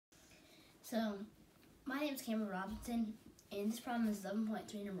So, my name is Cameron Robinson, and this problem is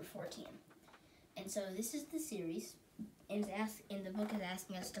 11.3, number 14. And so this is the series, and the book is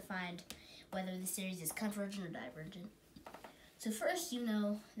asking us to find whether the series is convergent or divergent. So first, you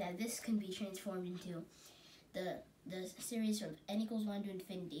know that this can be transformed into the series from n equals 1 to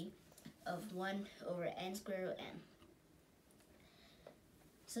infinity of 1 over n squared root n.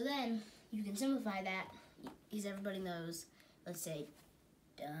 So then, you can simplify that, because everybody knows, let's say,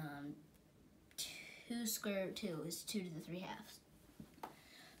 2 square root 2 is 2 to the 3 halves.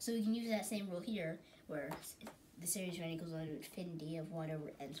 So we can use that same rule here, where the series from n equals 1 to infinity of 1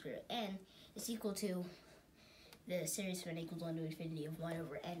 over n squared root n is equal to the series from n equals 1 to infinity of 1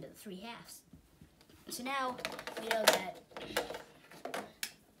 over n to the 3 halves. So now we know that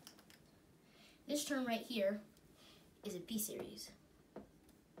this term right here is a p-series.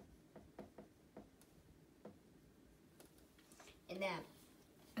 And that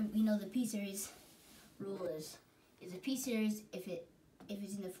we know the p-series rule is a p-series if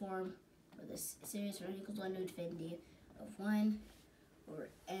it's in the form of the series from n equals 1 to infinity of 1 over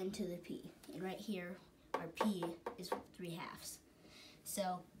n to the p. And right here, our p is 3 halves.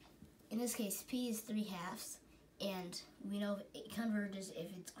 So in this case, p is 3 halves, and we know it converges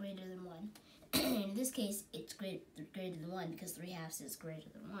if it's greater than 1. And in this case, it's greater than 1 because 3 halves is greater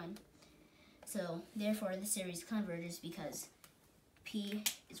than 1. So therefore, the series converges because p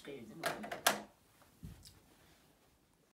is greater than 1.